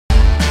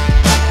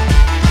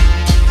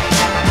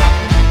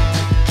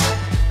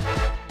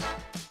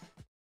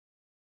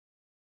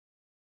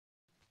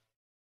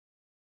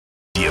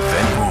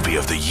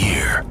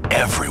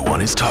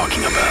everyone is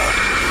talking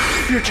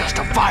about. You're just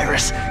a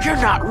virus. You're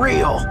not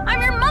real.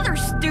 I'm your mother,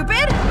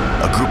 stupid.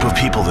 A group of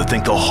people that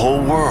think the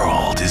whole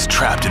world is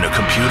trapped in a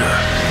computer.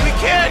 We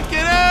can't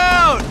get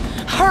out!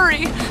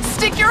 Hurry!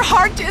 Stick your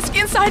hard disk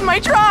inside my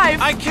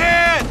drive! I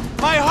can't!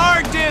 My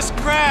hard disk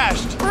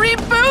crashed!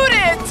 Reboot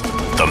it!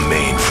 The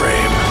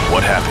Mainframe.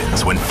 What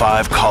happens when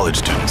 5 college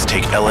students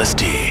take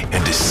LSD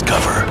and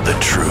discover the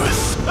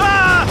truth?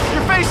 Ah!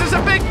 Your face is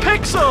a big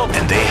pixel!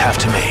 And they have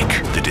to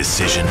make the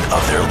decision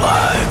of their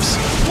lives.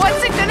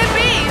 What's it gonna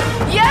be?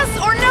 Yes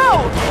or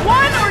no?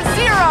 1 or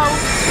 0?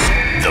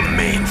 The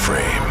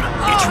Mainframe.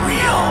 It's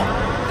real.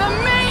 The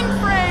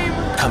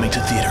Mainframe! Coming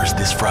to theaters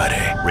this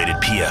Friday. Rated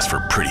PS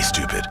for Pretty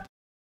Stupid.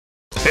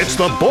 It's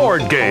the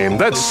board game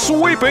that's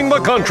sweeping the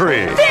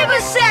country.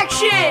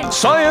 Vivisection!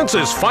 Science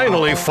is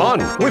finally fun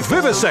with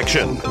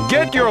Vivisection.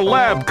 Get your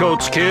lab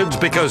coats, kids,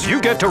 because you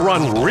get to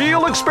run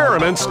real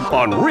experiments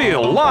on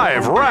real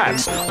live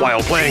rats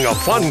while playing a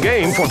fun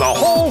game for the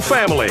whole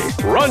family.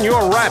 Run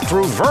your rat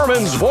through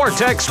Vermin's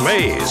Vortex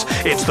Maze.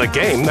 It's the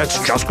game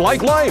that's just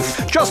like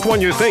life. Just when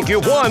you think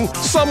you've won,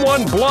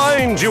 someone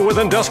blinds you with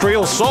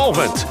industrial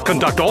solvent.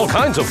 Conduct all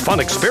kinds of fun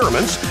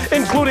experiments,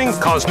 including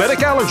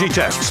cosmetic allergy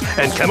tests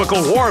and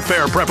chemical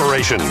warfare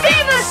preparation.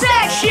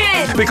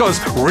 Vivisection! Because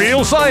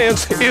real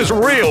science is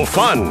real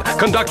fun.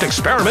 Conduct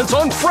experiments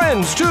on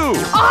friends, too.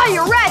 Ah,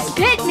 your rats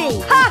bit me!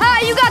 Ha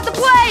ha, you got the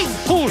plague!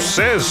 Who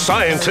says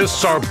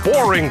scientists are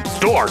boring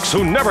dorks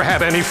who never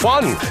have any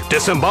fun?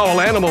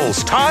 Disembowel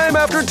animals time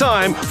after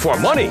time for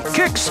money,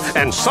 kicks,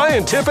 and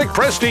scientific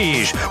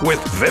prestige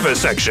with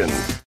Vivisection.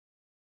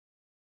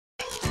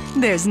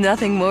 There's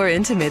nothing more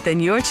intimate than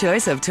your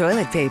choice of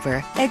toilet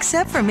paper,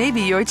 except for maybe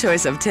your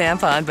choice of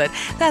tampon, but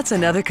that's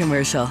another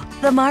commercial.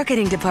 The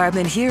marketing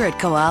department here at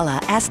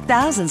Koala asked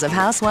thousands of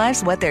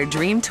housewives what their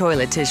dream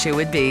toilet tissue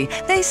would be.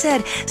 They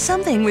said,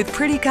 something with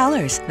pretty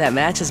colors that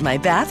matches my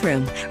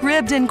bathroom,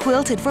 ribbed and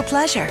quilted for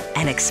pleasure,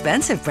 an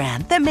expensive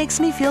brand that makes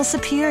me feel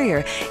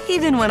superior,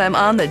 even when I'm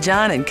on the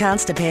john and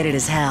constipated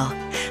as hell.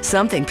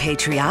 Something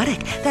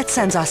patriotic that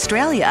sends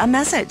Australia a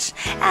message.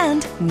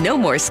 And no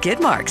more skid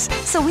marks.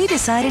 So we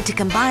decided to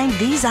combine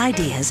these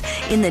ideas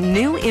in the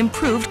new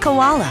improved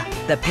Koala,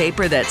 the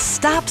paper that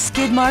stops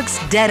skid marks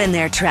dead in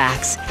their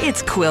tracks.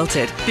 It's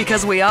quilted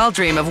because we all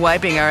dream of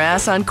wiping our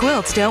ass on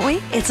quilts, don't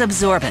we? It's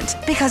absorbent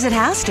because it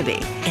has to be.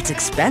 It's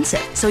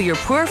expensive, so your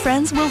poor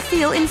friends will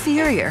feel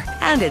inferior.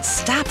 And it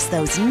stops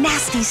those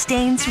nasty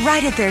stains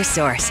right at their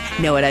source.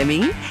 Know what I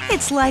mean?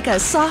 It's like a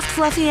soft,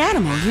 fluffy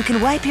animal you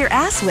can wipe your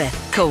ass with.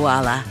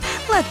 Koala.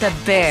 Let the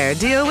bear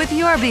deal with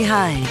your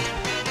behind.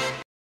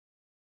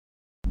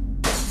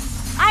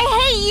 I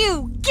hate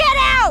you! Get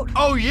out!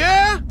 Oh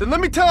yeah? Then let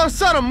me tell our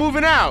son I'm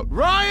moving out.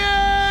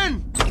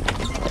 Ryan!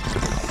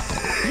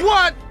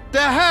 What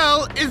the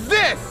hell is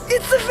this?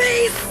 It's a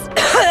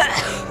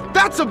vase!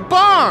 That's a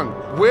bong!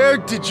 Where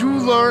did you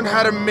learn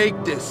how to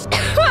make this?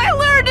 I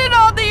learned it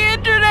on the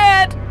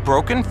internet!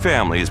 Broken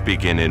families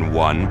begin in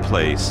one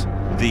place,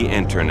 the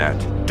internet.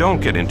 Don't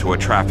get into a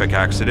traffic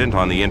accident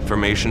on the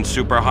information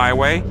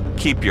superhighway.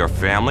 Keep your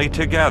family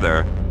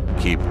together.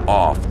 Keep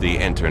off the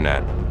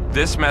internet.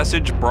 This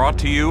message brought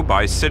to you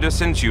by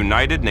Citizens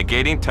United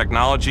Negating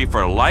Technology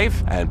for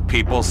Life and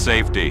People's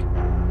Safety.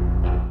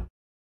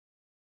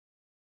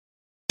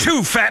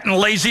 Too fat and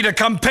lazy to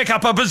come pick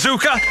up a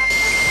bazooka?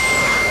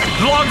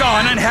 Log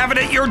on and have it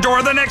at your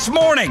door the next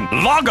morning.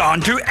 Log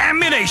on to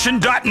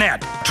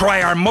Ammu-Nation.net.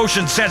 Try our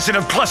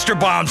motion-sensitive cluster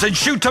bombs and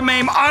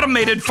shoot-to-maim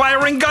automated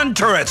firing gun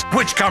turrets,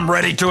 which come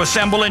ready to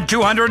assemble in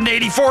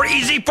 284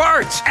 easy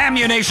parts.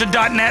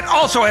 Ammu-Nation.net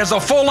also has a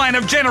full line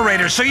of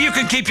generators so you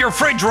can keep your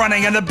fridge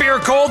running and the beer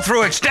cold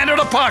through extended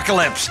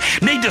apocalypse.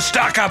 Need to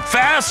stock up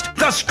fast?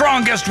 The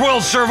strongest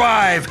will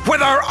survive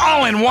with our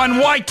all-in-one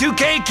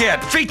Y2K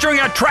kit featuring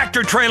a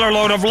tractor-trailer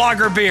load of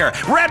lager beer,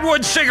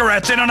 Redwood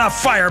cigarettes, and enough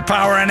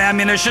firepower and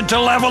ammunition to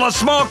level a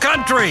small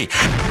country.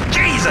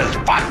 Jesus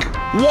fuck!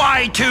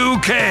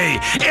 Y2K!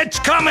 It's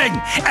coming!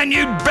 And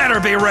you'd better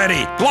be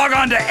ready. Log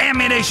on to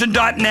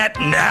Ammu-Nation.net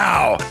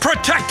now.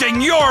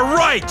 Protecting your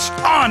rights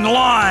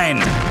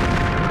online.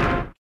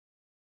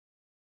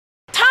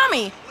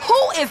 Tommy,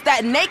 who is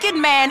that naked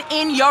man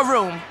in your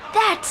room?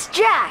 That's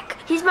Jack.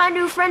 He's my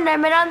new friend I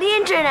met on the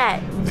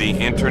internet. The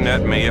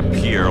internet may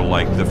appear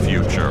like the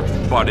future,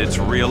 but it's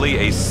really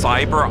a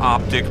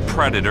cyber-optic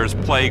predator's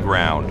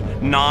playground.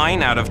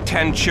 9 out of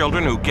 10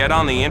 children who get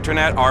on the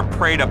internet are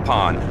preyed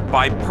upon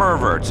by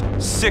perverts,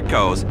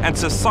 sickos, and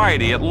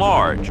society at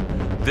large.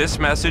 This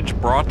message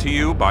brought to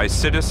you by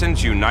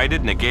Citizens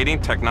United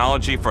Negating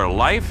Technology for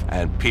Life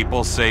and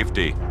People's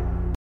Safety.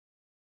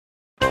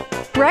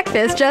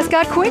 Breakfast just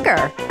got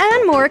quicker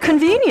and more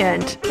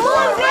convenient.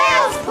 More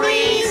rails,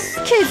 please!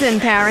 Kids and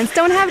parents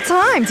don't have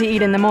time to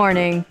eat in the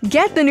morning.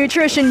 Get the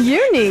nutrition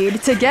you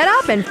need to get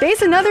up and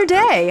face another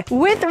day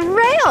with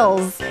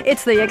Rails.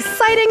 It's the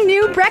exciting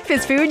new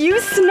breakfast food you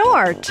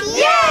snort.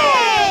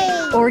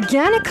 Yay!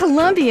 Organic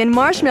Colombian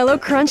marshmallow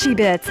crunchy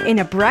bits in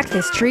a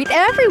breakfast treat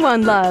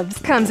everyone loves.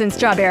 Comes in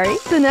strawberry,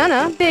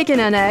 banana, bacon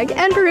and egg,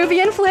 and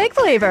Peruvian flake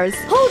flavors.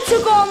 Who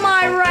took all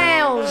my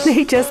rails?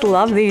 They just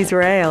love these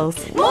rails.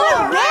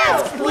 More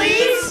rails,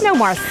 please! No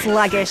more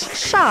sluggish,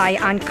 shy,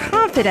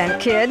 unconfident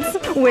kids.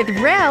 With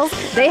Rails,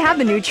 they have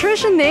the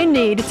nutrition they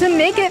need to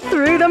make it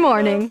through the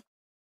morning.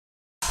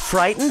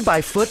 Frightened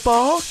by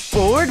football?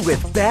 Bored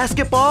with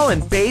basketball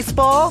and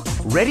baseball?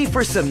 Ready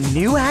for some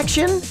new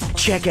action?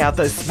 Check out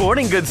the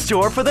sporting goods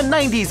store for the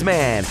 90s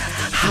man.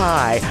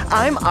 Hi,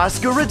 I'm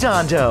Oscar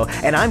Redondo,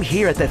 and I'm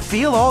here at the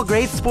Feel All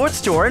Great Sports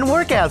Store and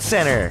Workout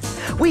Center.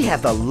 We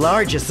have the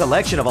largest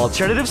selection of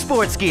alternative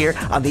sports gear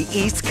on the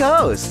East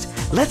Coast.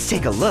 Let's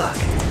take a look.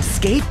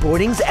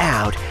 Skateboarding's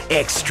out.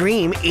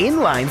 Extreme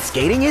inline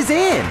skating is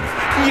in.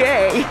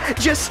 Yay!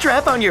 Just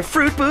strap on your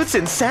fruit boots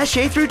and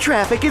sashay through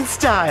traffic in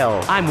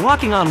style. I'm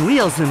walking on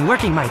wheels and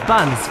working my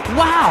buns.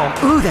 Wow!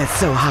 Ooh, that's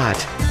so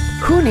hot.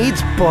 Who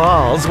needs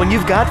balls when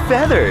you've got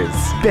feathers?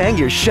 Bang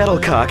your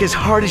shuttlecock as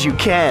hard as you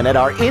can at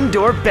our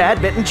indoor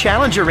badminton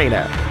challenge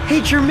arena.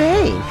 Hey,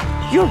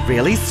 Jermaine, you're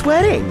really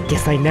sweating.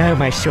 Yes, I know.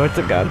 My shorts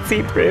have gone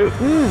see-through.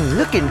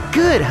 Looking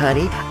good,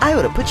 honey. I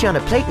ought to put you on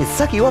a plate and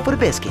suck you up with a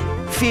biscuit.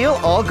 Feel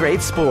All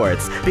Great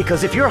Sports,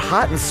 because if you're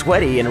hot and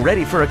sweaty and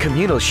ready for a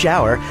communal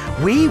shower,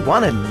 we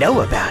want to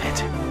know about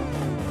it.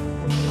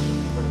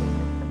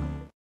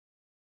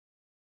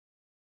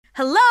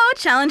 Hello,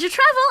 Challenger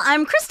Travel.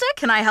 I'm Krista.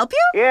 Can I help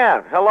you?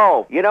 Yeah,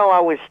 hello. You know, I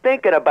was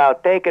thinking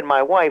about taking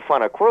my wife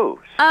on a cruise.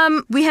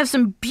 We have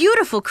some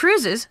beautiful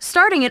cruises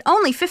starting at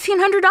only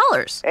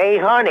 $1,500. Hey,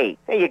 honey,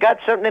 you got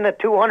something in the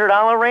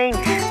 $200 range?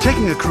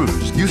 Taking a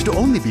cruise used to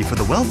only be for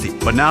the wealthy,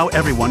 but now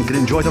everyone can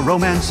enjoy the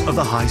romance of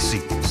the high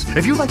seas.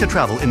 If you like to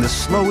travel in the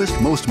slowest,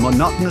 most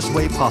monotonous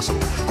way possible,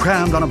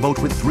 crammed on a boat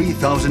with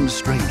 3,000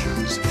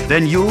 strangers,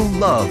 then you'll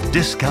love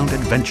Discount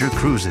Adventure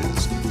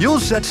Cruises. You'll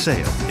set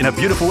sail in a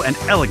beautiful and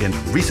elegant,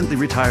 recently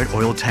retired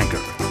oil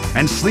tanker,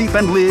 and sleep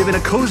and live in a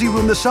cozy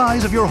room the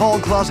size of your hall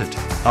closet.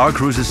 Our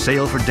cruises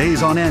sail for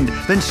days on end,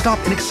 then stop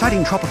in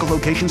exciting tropical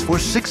locations for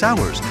 6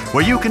 hours,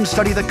 where you can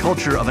study the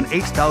culture of an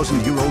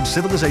 8,000-year-old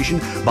civilization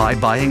by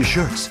buying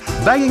shirts,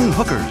 banging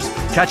hookers,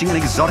 catching an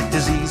exotic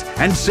disease,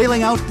 and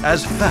sailing out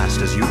as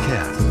fast as you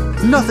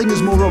can. Nothing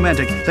is more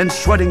romantic than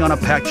sweating on a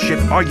packed ship,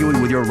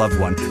 arguing with your loved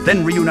one,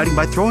 then reuniting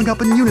by throwing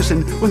up in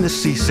unison when the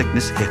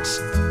seasickness hits.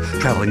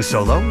 Traveling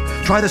solo?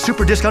 Try the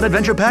Super Discount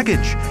Adventure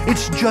Package.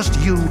 It's just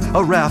you,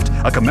 a raft,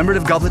 a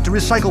commemorative goblet to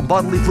recycle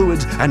bodily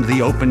fluids, and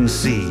the open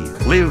sea.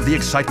 Live the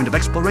excitement of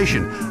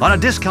exploration on a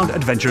Discount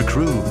Adventure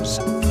Cruise.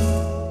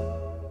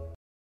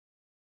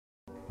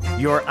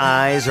 Your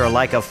eyes are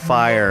like a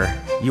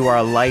fire. You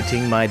are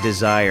lighting my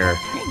desire.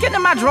 Getting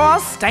in my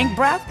drawers, stank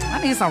breath.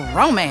 I need some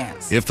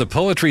romance. If the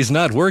poetry's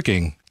not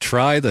working,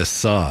 try the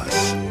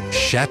sauce.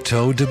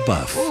 Chateau de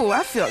Buf. Ooh,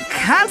 I feel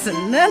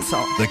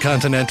continental. The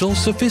continental,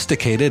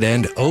 sophisticated,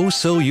 and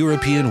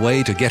oh-so-European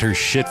way to get her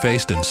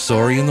shit-faced and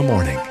sorry in the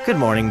morning. Good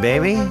morning,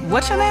 baby.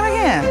 What's your name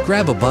again?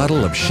 Grab a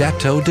bottle of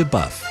Chateau de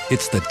Buf.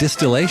 It's the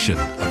distillation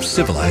of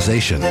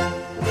civilization.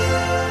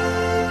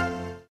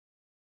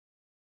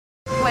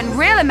 When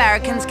real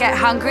Americans get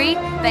hungry,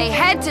 they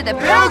head to the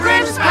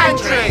Pilgrim's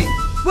Pantry.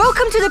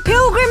 Welcome to the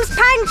Pilgrim's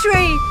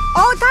Pantry!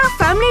 Aren't our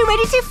family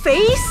ready to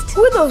feast?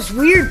 Who are those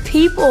weird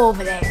people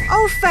over there?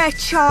 Oh, fair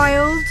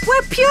child,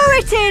 we're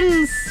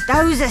Puritans!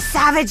 Those are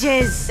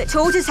savages that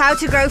taught us how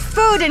to grow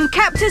food and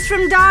kept us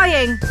from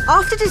dying.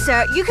 After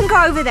dessert, you can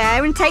go over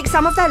there and take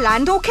some of their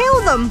land or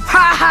kill them.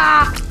 Ha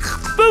ha!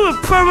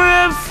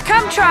 Primitive!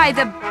 Come try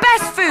the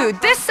best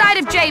food this side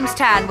of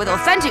Jamestown with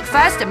authentic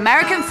first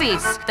American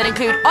feasts that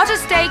include otter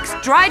steaks,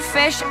 dried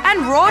fish,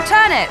 and raw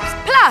turnips.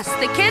 Plus,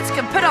 the kids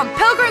can put on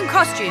pilgrim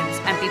costumes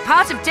and be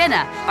part of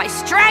dinner by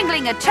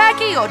strangling a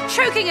turkey or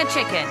choking a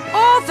chicken.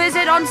 Or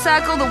visit On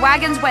Circle the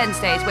Wagons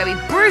Wednesdays, where we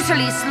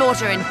brutally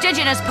slaughter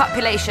indigenous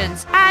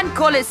populations and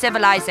call it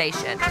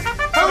civilization.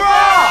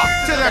 Hurrah!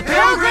 To the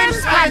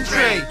Pilgrim's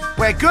Pantry,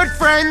 where good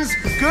friends,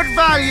 good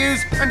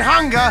values, and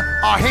hunger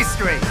are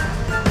history.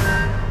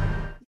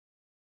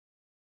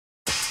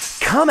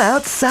 Come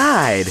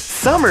outside.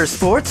 Summer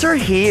sports are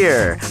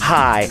here.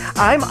 Hi,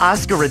 I'm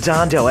Oscar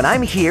Redondo, and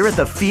I'm here at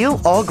the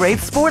Feel All Great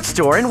Sports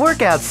Store and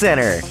Workout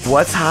Center.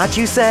 What's hot,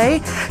 you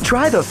say?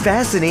 Try the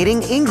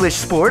fascinating English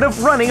sport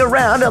of running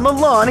around on the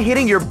lawn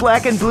hitting your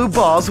black and blue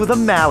balls with a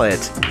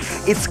mallet.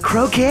 It's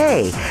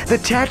croquet, the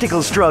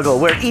tactical struggle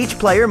where each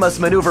player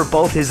must maneuver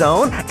both his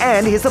own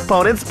and his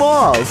opponent's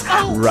balls.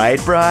 Right,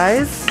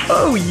 Bryce?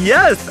 Oh,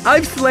 yes!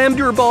 I've slammed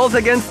your balls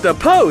against a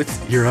post.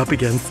 You're up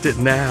against it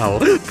now.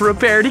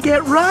 Prepare to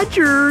get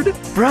rogered.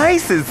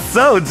 Bryce is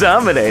so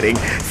dominating.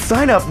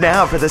 Sign up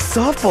now for the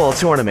softball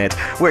tournament,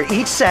 where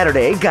each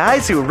Saturday,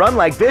 guys who run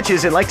like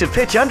bitches and like to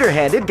pitch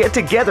underhanded get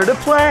together to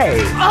play.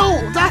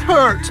 Oh, that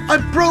hurt! I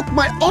broke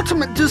my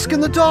ultimate disc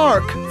in the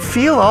dark.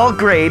 Feel All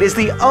Great is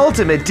the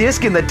ultimate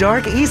disc in the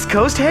dark East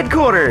Coast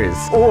headquarters.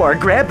 Or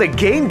grab the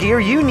game gear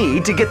you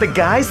need to get the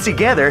guys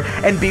together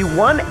and be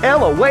one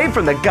L away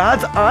from the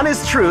God's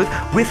honest truth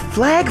with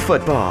flag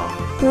football.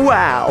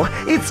 Wow,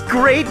 it's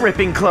great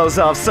ripping clothes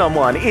off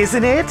someone,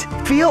 isn't it?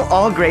 Feel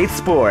all great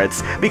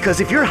sports, because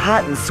if you're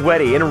hot and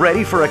sweaty and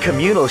ready for a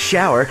communal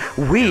shower,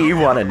 we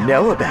want to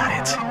know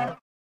about it.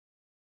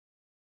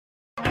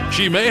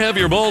 She may have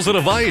your balls in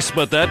a vice,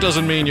 but that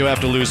doesn't mean you have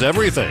to lose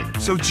everything.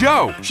 So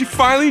Joe, she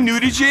finally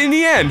nuded you in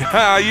the end.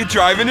 Ha, you're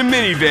driving a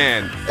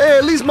minivan. Hey,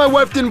 at least my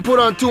wife didn't put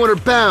on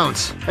 200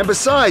 pounds. And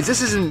besides,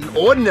 this isn't an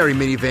ordinary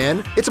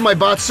minivan. It's a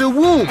Maibatsu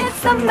Womb. It's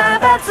the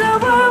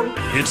Maibatsu Womb.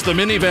 It's the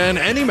minivan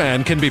any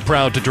man can be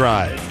proud to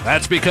drive.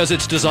 That's because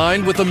it's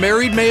designed with the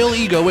married male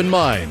ego in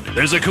mind.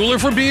 There's a cooler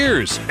for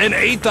beers, an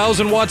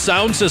 8,000-watt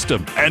sound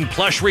system, and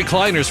plush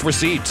recliners for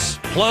seats.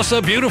 Plus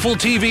a beautiful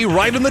TV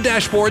right on the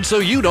dashboard so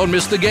you don't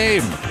miss the game.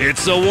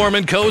 It's so warm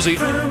and cozy.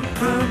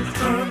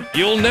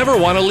 You'll never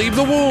want to leave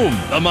the womb.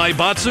 The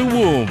Maibatsu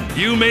Womb.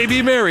 You may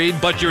be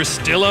married, but you're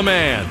still a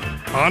man.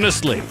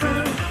 Honestly. It's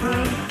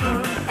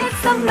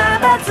the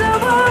Maibatsu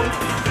Womb.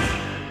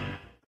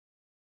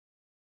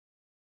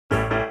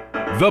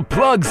 The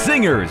Plug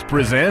Singers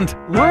present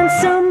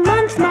Once a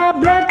month my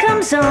blood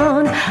comes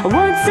on.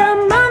 Once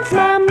a month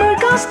my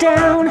mood goes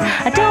down.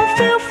 I don't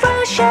feel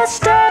fresh, I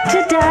start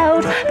to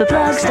doubt. The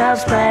plug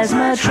stops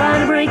plasma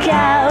trying to break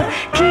out.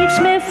 Keeps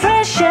me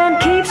fresh and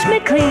keeps me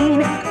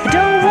clean. I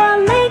don't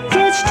want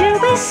leakage to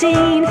be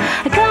seen.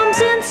 It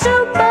comes in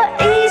super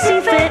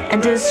easy fit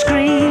and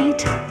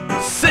discreet.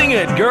 Sing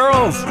it,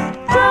 girls!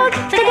 Plug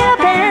the gap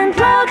and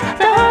plug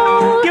the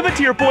hole. Give it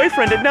to your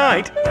boyfriend at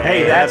night.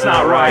 Hey, that's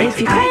not right. If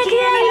you're cranky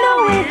and you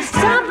know it,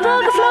 stop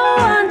plug a flow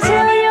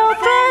until your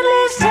friend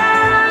leaves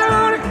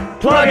town.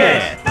 Plug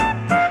it!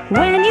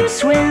 When you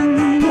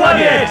swim, Plug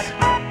it!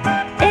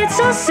 It's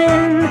a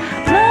sin.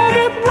 Plug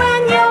it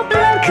when your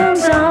blood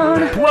comes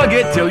on. Plug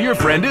it till your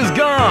friend is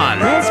gone.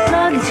 Let's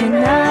plug it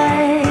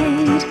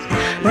tonight.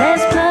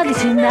 Let's plug it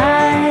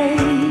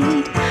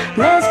tonight.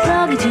 Let's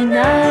plug it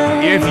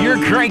tonight. If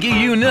you're cranky,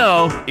 you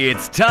know,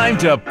 it's time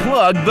to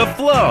plug the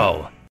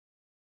flow.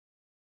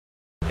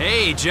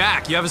 Hey,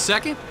 Jack, you have a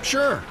second?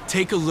 Sure.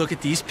 Take a look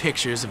at these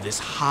pictures of this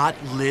hot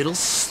little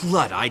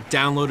slut I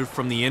downloaded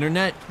from the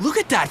internet. Look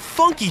at that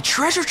funky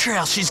treasure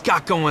trail she's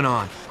got going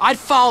on. I'd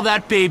follow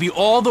that baby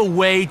all the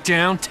way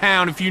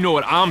downtown if you know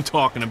what I'm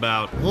talking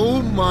about.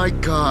 Oh my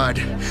God.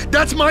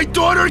 That's my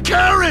daughter,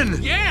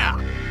 Karen! Yeah!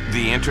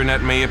 The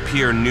internet may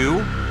appear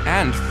new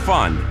and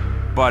fun,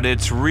 but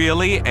it's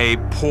really a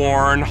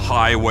porn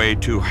highway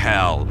to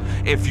hell.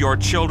 If your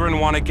children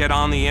want to get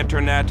on the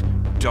internet,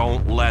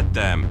 don't let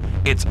them.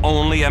 It's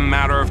only a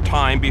matter of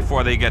time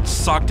before they get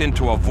sucked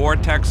into a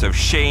vortex of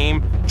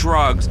shame,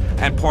 drugs,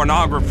 and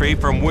pornography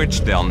from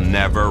which they'll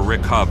never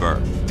recover.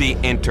 The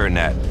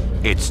internet.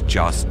 It's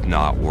just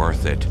not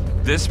worth it.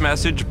 This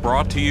message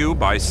brought to you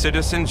by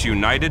Citizens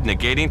United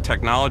Negating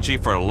Technology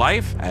for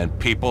Life and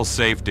People's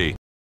Safety.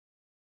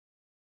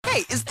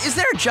 Hey, is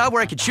there a job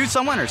where I could shoot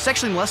someone or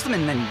sexually molest them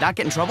and then not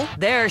get in trouble?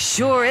 There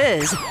sure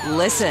is.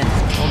 Listen.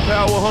 I'm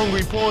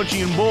power-hungry,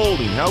 paunchy, and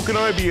bolding. How can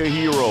I be a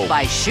hero?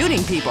 By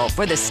shooting people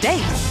for the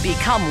state.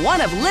 Become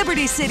one of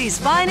Liberty City's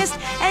finest,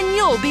 and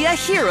you'll be a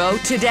hero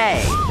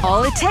today.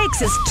 All it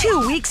takes is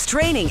 2 weeks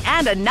training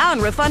and a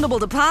non-refundable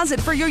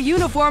deposit for your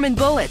uniform and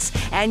bullets,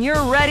 and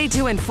you're ready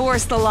to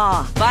enforce the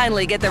law.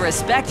 Finally get the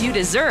respect you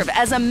deserve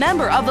as a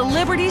member of the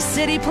Liberty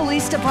City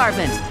Police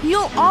Department.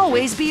 You'll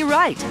always be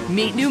right.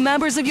 Meet new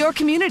members of your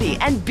community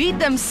and beat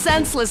them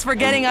senseless for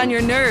getting on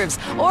your nerves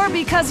or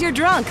because you're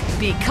drunk.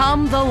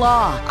 Become the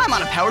law. I'm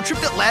on a power trip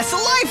that lasts a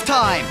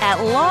lifetime.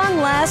 At long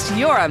last,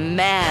 you're a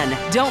man.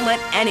 Don't let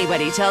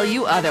anybody tell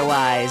you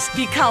otherwise.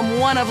 Become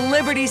one of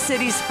Liberty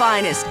City's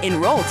finest.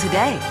 Enroll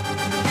today.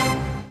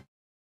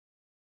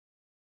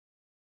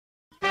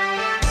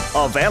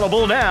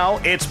 Available now,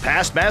 it's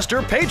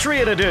PastMaster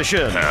Patriot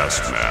Edition.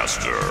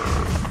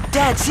 PastMaster.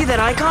 Dad, see that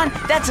icon?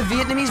 That's a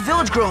Vietnamese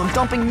village girl I'm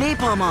dumping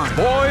napalm on.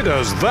 Boy,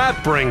 does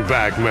that bring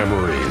back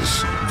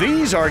memories.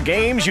 These are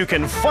games you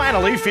can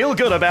finally feel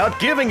good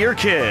about giving your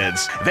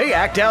kids. They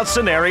act out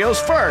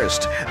scenarios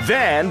first.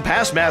 Then,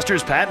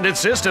 PastMaster's patented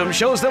system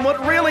shows them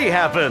what really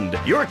happened.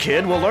 Your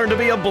kid will learn to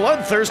be a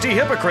bloodthirsty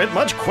hypocrite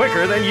much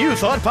quicker than you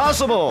thought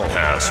possible.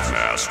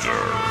 PastMaster.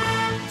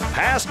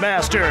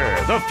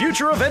 PastMaster, the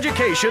future of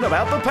education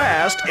about the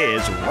past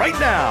is right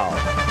now.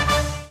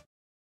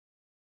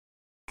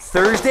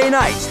 Thursday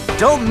nights,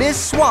 don't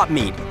miss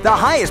Swapmeet, the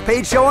highest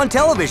paid show on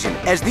television,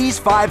 as these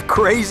 5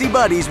 crazy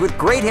buddies with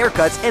great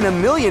haircuts and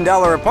 $1 million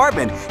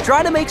apartment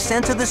try to make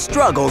sense of the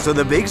struggles of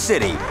the big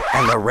city.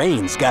 And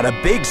Lorraine's got a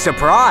big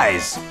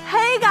surprise.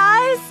 Hey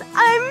guys,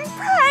 I'm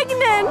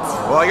pregnant.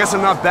 Well, I guess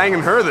I'm not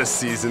banging her this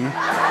season. But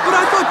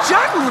I thought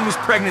Jacqueline was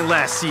pregnant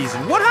last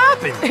season. What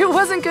happened? It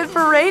wasn't good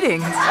for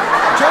ratings.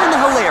 Join the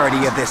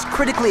hilarity of this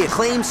critically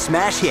acclaimed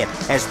smash hit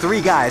as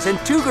 3 guys and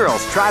 2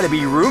 girls try to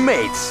be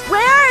roommates.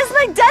 Where is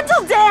my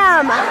dental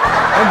dam?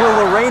 And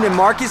will Lorraine and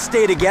Marcus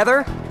stay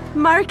together?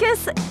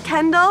 Marcus,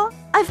 Kendall,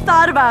 I've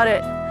thought about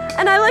it.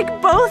 And I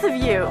like both of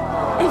you,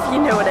 if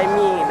you know what I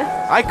mean.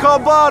 I call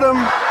bottom.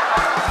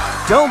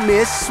 Don't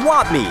miss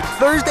Swapmeet,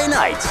 Thursday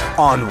nights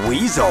on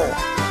Weasel.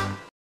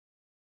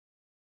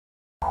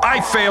 I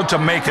failed to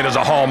make it as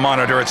a hall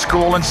monitor at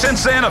school, and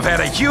since then I've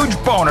had a huge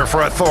boner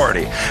for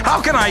authority.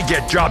 How can I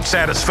get job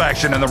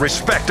satisfaction and the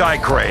respect I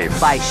crave?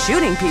 By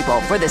shooting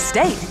people for the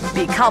state.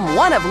 Become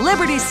one of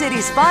Liberty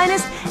City's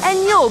finest,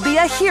 and you'll be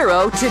a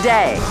hero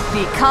today.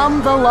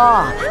 Become the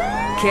law.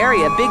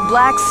 Carry a big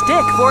black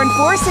stick for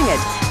enforcing it.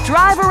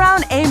 Drive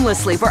around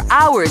aimlessly for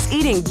hours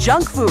eating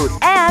junk food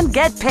and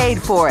get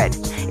paid for it.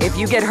 If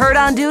you get hurt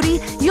on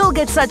duty, you'll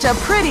get such a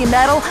pretty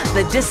medal,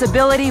 the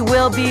disability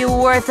will be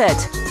worth it.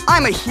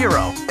 I'm a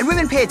hero, and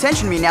women pay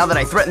attention to me now that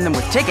I threaten them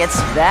with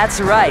tickets. That's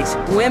right.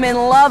 Women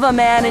love a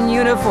man in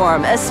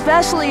uniform,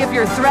 especially if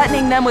you're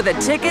threatening them with a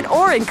ticket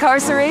or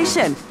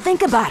incarceration.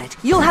 Think about it.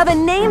 You'll have a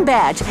name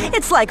badge.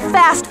 It's like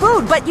fast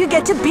food, but you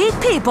get to beat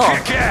people.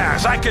 Kick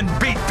ass! I can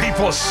beat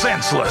people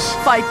senseless.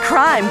 Fight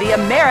crime the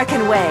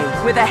American way,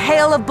 with a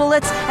hail of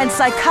bullets and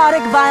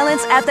psychotic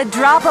violence at the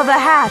drop of a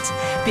hat.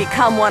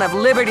 Become one of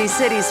Liberty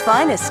City's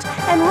finest.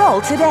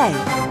 Enroll today.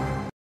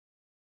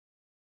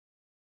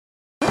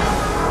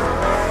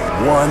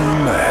 One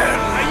man.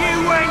 Are you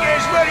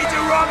wingers ready to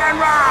rock and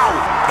roll?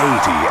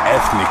 80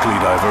 ethnically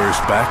diverse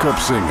backup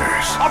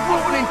singers. I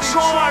brought an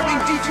entire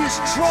indigenous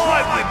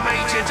tribe with me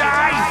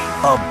today.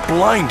 A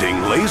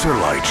blinding laser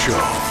light show.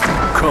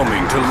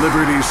 Coming to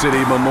Liberty City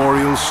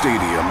Memorial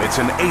Stadium, it's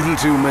an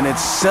 82-minute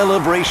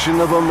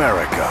celebration of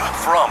America.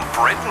 From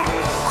Britain,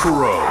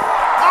 Crow.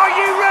 Are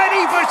you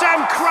ready for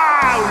some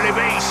Crow,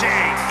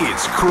 Libisi?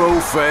 It's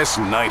Crowfest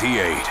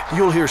 98.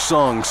 You'll hear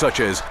songs such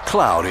as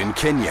Cloud in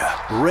Kenya,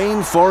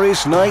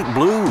 Rainforest Night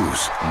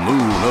Blues,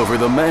 Moon Over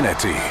the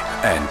Manatee,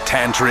 and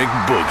Tantric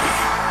Boogie.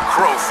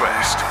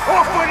 Crowfest.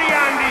 Off with the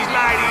Andes,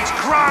 ladies.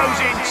 Crows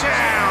in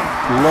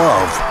town.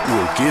 Love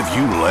will give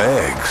you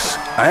legs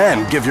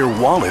and give your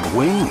wallet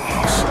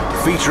wings.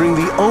 Featuring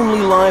the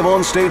only live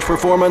on-stage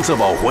performance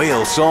of a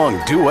whale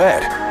song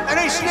duet. And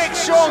this next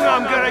song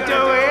I'm gonna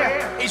do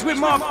here is with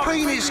my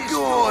penis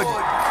gourd.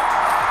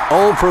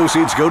 All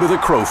proceeds go to the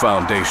Crow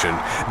Foundation,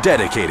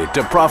 dedicated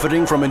to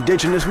profiting from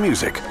indigenous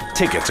music.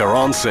 Tickets are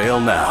on sale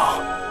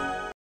now.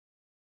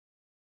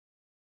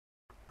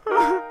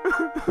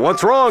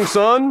 What's wrong,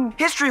 son?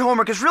 History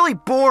homework is really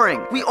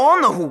boring. We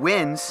all know who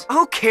wins.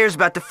 Who cares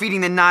about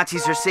defeating the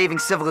Nazis or saving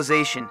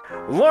civilization?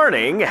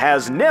 Learning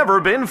has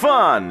never been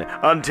fun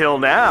until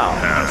now.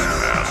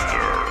 PastMaster.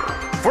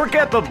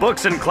 Forget the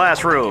books and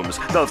classrooms.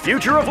 The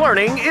future of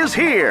learning is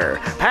here.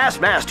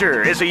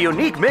 PastMaster is a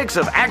unique mix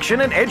of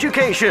action and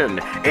education.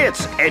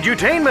 It's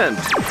edutainment.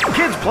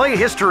 Kids play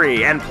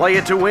history and play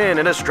it to win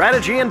in a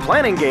strategy and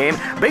planning game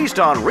based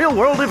on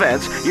real-world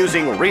events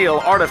using real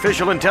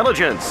artificial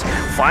intelligence.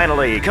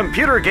 Finally,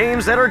 computer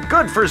games that are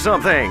good for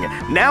something.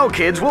 Now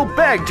kids will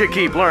beg to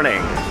keep learning.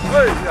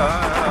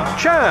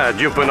 Chad,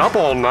 you've been up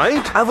all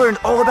night? I've learned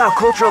all about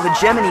cultural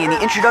hegemony and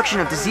the introduction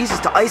of diseases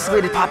to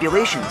isolated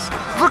populations.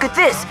 Look at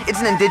this! It's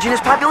an indigenous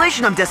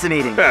population I'm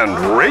decimating.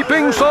 And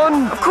raping,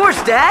 son? Of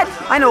course, Dad!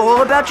 I know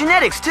all about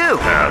genetics, too.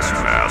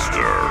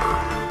 PastMaster.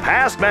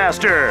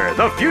 PastMaster,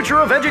 the future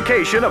of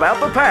education about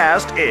the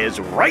past is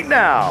right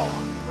now.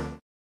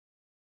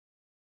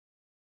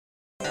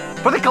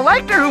 For the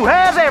collector who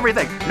has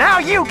everything, now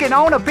you can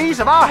own a piece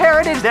of our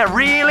heritage that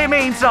really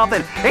means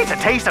something. It's a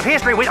taste of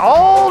history with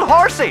Old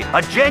Horsey,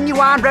 a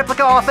genuine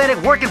replica, authentic,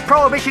 working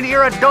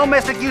Prohibition-era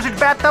domestic usage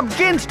bathtub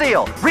gin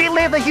still.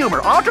 Relive the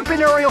humor,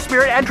 entrepreneurial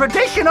spirit, and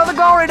tradition of the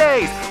glory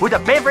days with a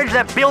beverage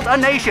that built a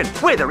nation.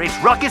 Whether it's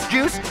Ruckus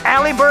Juice,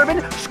 Alley Bourbon,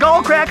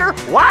 Skullcracker,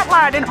 White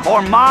Lightning,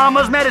 or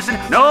Mama's Medicine,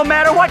 no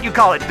matter what you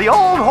call it, the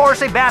Old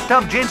Horsey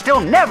bathtub gin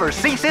still never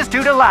ceases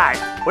to delight.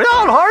 With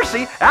Old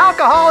Horsey,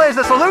 alcohol is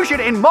the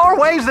solution in more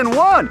ways than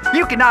one.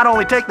 You can not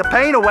only take the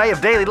pain away of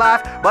daily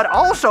life, but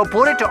also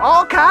put it to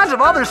all kinds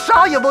of other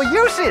soluble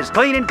uses.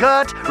 Cleaning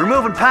cuts,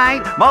 removing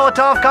paint,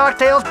 Molotov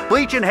cocktails,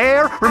 bleaching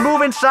hair,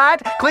 removing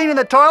sight, cleaning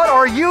the toilet,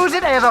 or use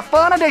it as a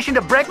fun addition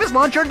to breakfast,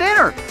 lunch, or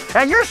dinner.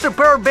 And your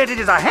superb vintage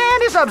is a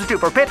handy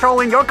substitute for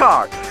petrol in your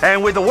car.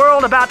 And with the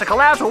world about to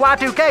collapse with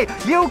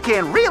Y2K, you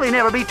can really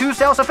never be too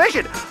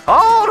self-sufficient.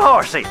 Old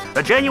Horsey,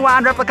 the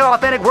genuine replica,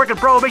 authentic, working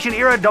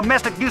Prohibition-era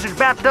domestic usage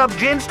bathtub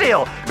gin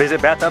still.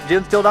 Visit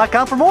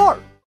bathtubginstill.com for more.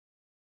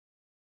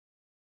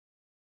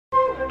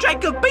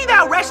 Jacob, be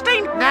thou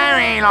resting? No,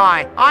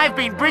 Eli. I've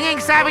been bringing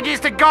savages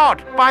to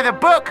God by the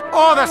book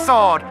or the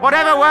sword,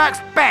 whatever works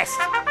best.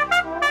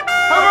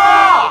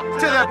 Hurrah!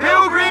 To the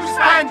Pilgrim's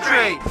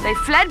Pantry! They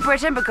fled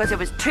Britain because it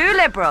was too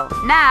liberal.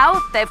 Now,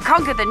 they've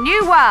conquered the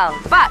new world.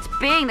 But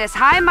being this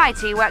high and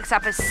mighty works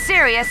up a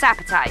serious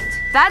appetite.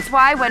 That's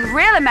why when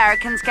real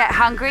Americans get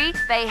hungry,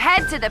 they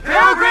head to the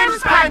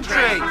Pilgrim's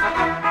Pantry!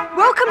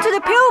 Welcome to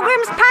the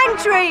Pilgrim's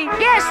Pantry!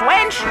 Yes,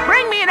 wench!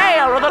 Bring me an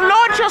ale or the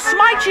Lord shall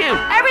smite you!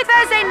 Every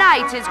Thursday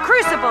night is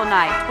Crucible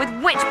Night, with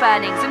witch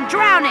burnings and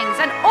drownings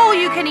and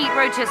all-you-can-eat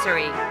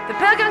rotisserie. The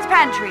Pilgrim's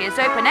Pantry is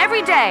open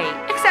every day,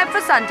 except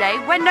for Sunday,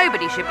 when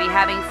nobody should be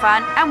having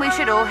fun and we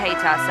should all hate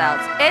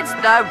ourselves. It's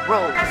the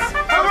rules.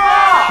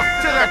 Hurrah!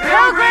 To the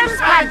Pilgrim's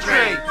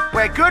Pantry,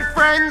 where good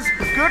friends,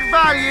 good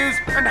values,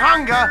 and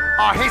hunger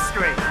are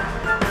history.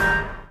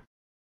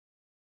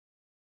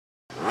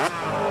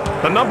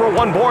 The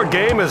 #1 board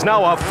game is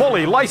now a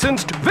fully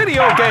licensed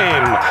video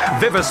game.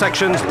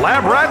 Vivisection's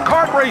Lab Rat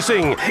Kart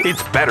Racing.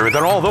 It's better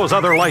than all those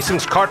other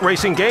licensed kart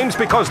racing games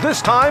because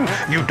this time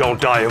you don't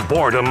die of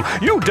boredom,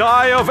 you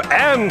die of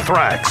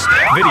anthrax.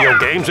 Video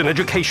games and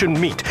education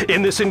meet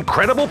in this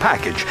incredible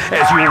package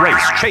as you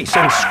race, chase,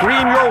 and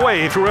scream your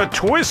way through a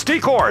twisty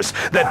course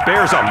that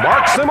bears a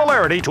marked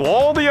similarity to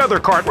all the other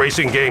kart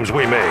racing games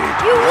we made.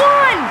 You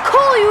won!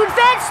 Cool, you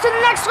advanced to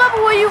the next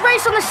level where you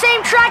race on the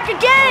same track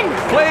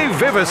again! Play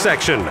Vivisection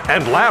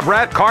and Lab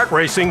Rat Kart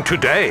Racing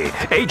today.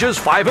 Ages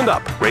 5 and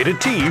up. Rated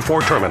T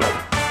for Terminal.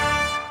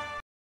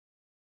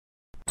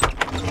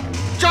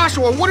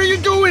 Joshua, what are you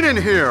doing in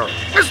here?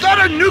 Is that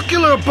a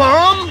nuclear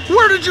bomb?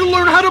 Where did you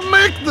learn how to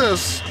make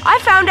this? I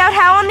found out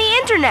how on the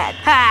internet.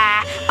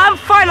 Ha! I'm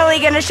finally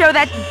gonna show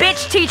that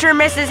bitch teacher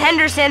Mrs.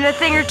 Henderson a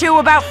thing or two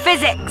about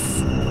physics.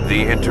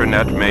 The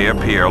internet may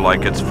appear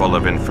like it's full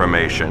of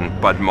information,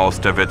 but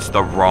most of it's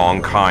the wrong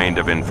kind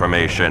of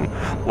information.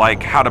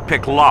 Like how to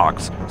pick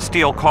locks,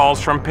 steal calls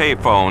from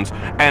payphones,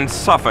 and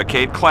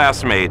suffocate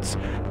classmates.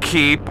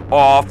 Keep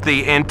off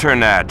the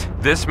internet.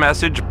 This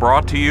message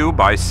brought to you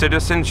by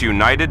Citizens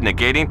United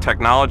Negating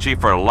Technology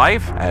for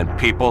Life and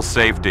People's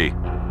Safety.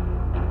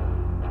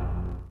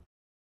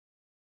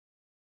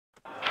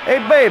 Hey,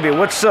 baby,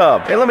 what's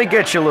up? Hey, let me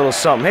get you a little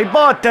something. Hey,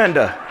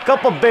 bartender,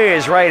 couple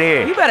beers right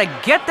here. You better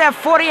get that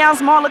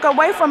 40-ounce malt liquor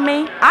away from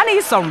me. I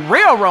need some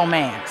real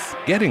romance.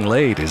 Getting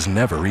laid is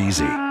never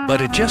easy,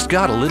 but it just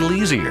got a little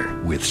easier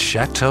with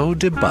Chateau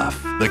de Buf,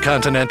 the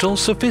continental,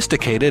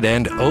 sophisticated,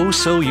 and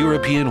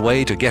oh-so-European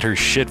way to get her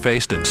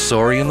shit-faced and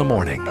sorry in the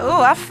morning.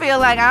 Ooh, I feel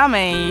like I'm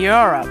in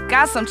Europe.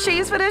 Got some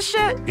cheese for this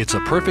shit? It's a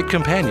perfect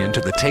companion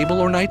to the table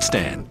or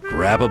nightstand.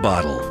 Grab a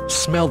bottle,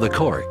 smell the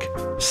cork,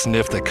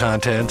 sniff the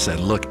contents, and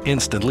look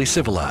instantly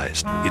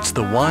civilized. It's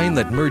the wine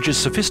that merges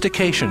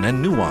sophistication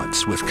and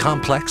nuance with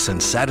complex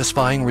and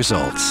satisfying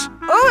results.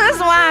 Ooh, this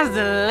wine's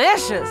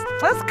delicious.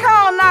 Let's go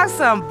and knock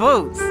some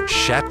boots.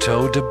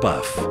 Chateau de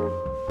Buf.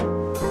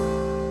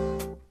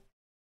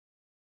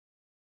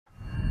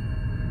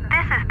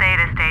 This is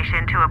Data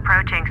Station to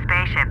approaching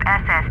spaceship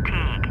SS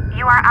Teague.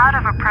 You are out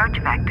of approach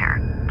vector.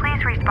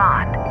 Please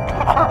respond.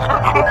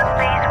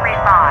 Please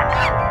respond.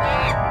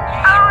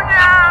 Oh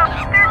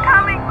no! They're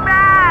coming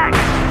back!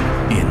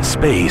 In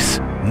space,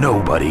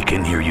 nobody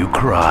can hear you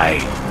cry.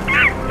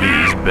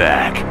 He's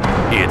back.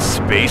 It's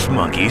Space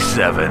Monkey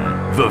 7,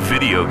 the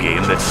video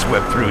game that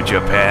swept through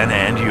Japan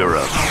and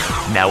Europe.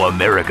 Now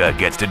America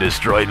gets to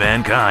destroy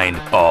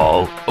mankind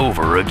all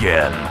over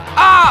again.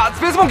 Ah!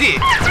 Space Monkey!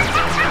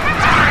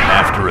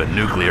 After a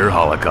nuclear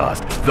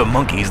holocaust, the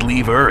monkeys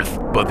leave Earth,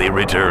 but they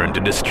return to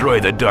destroy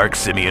the Dark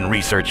Simian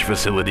research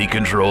facility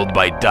controlled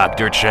by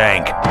Dr.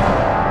 Chank.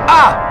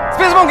 Ah!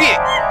 Space Monkey!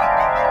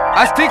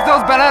 I stick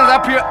those bananas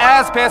up your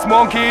ass, Space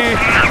Monkey!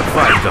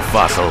 Find the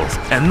fossils,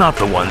 and not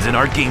the ones in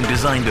our game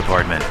design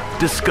department.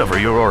 Discover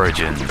your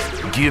origins.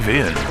 Give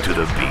in to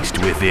the beast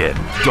within.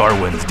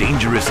 Darwin's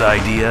dangerous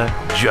idea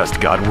just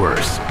got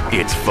worse.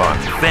 It's fun,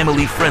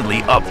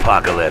 family-friendly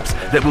apocalypse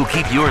that will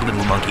keep your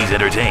little monkeys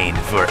entertained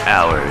for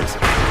hours.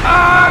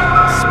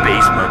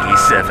 Space Monkey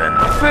 7.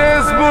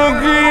 Space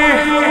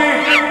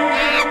Monkey!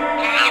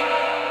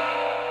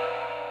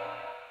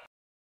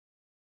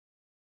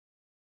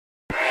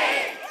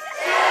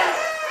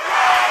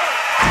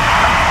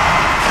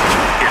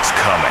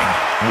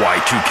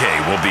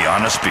 Y2K will be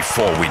on us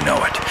before we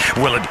know it.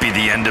 Will it be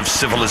the end of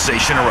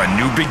civilization or a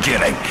new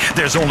beginning?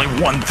 There's only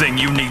one thing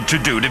you need to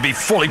do to be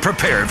fully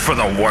prepared for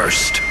the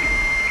worst.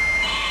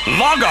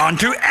 Log on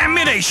to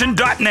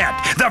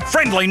Ammu-Nation.net. The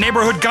friendly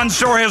neighborhood gun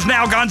store has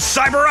now gone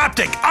cyber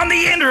optic on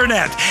the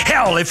internet.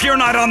 Hell, if you're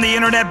not on the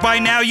internet by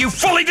now, you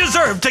fully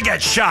deserve to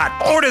get shot.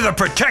 Order the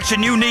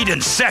protection you need in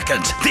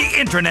seconds. The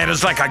internet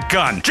is like a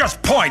gun. Just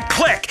point,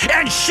 click,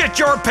 and shit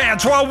your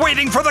pants while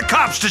waiting for the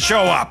cops to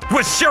show up.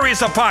 With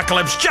serious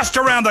apocalypse just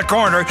around the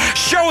corner,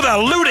 show the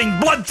looting,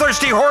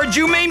 bloodthirsty hordes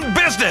you mean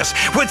business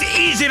with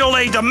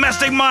easy-to-lay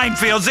domestic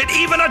minefields that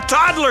even a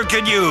toddler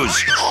could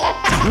use.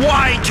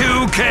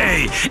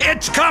 Y2K.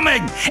 It's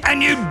coming,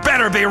 and you'd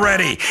better be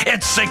ready.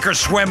 It's sink or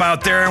swim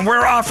out there, and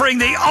we're offering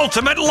the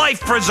ultimate life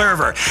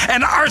preserver,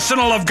 an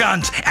arsenal of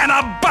guns, and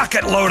a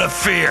bucket load of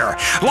fear.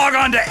 Log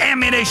on to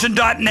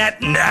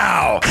Ammu-Nation.net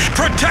now,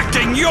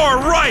 protecting your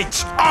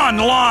rights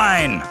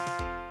online.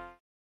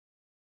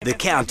 The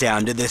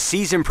countdown to the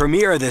season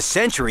premiere of the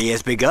century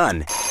has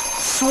begun.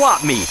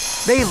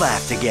 Swapmeet. They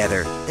laugh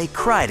together, they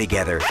cry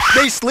together,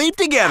 they sleep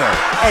together.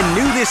 And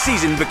new this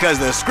season because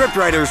the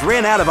scriptwriters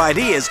ran out of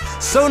ideas,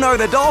 Sonar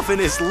the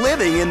Dolphin is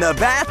living in the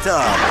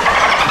bathtub.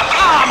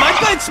 Ah, my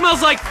bed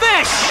smells like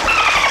fish!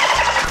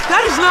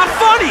 That is not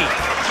funny!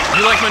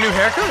 You like my new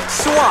haircut?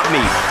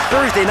 Swapmeet.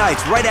 Thursday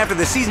nights right after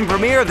the season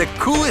premiere of The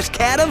Coolest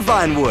Cat of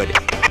Vinewood.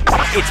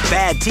 It's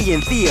Bad T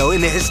and Theo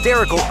in the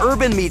hysterical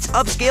urban meets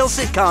upscale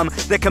sitcom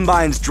that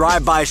combines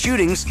drive-by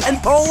shootings and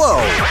polo.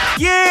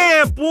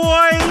 Yeah,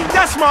 boy!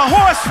 That's my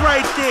horse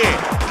right there!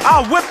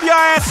 I'll whip your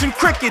ass in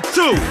cricket,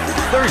 too!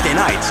 Thursday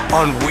nights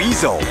on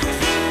Weasel.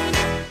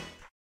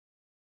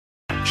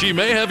 She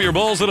may have your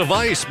balls in a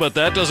vice, but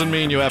that doesn't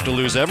mean you have to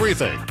lose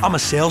everything. I'm a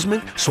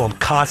salesman, so I'm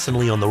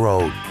constantly on the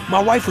road. My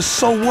wife was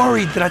so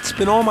worried that I'd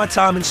spend all my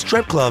time in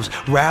strip clubs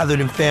rather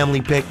than family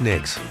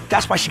picnics.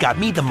 That's why she got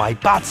me the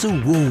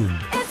Maibatsu Womb.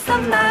 It's the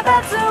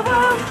Maibatsu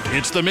Womb.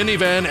 It's the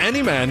minivan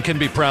any man can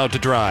be proud to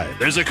drive.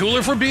 There's a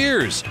cooler for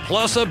beers,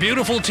 plus a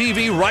beautiful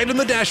TV right in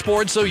the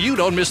dashboard so you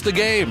don't miss the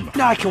game.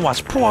 Now I can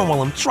watch porn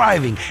while I'm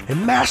driving and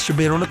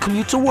masturbate on the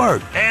commute to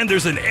work. And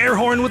there's an air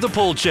horn with a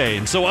pull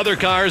chain so other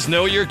cars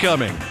know you're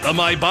coming. The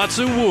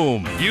Maibatsu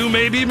Womb. You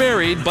may be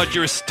married, but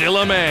you're still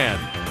a man.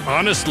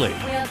 Honestly.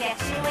 We'll get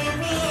you in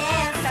the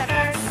end,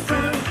 suckers.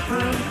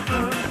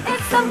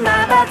 It's the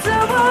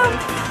Maibatsu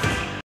Womb.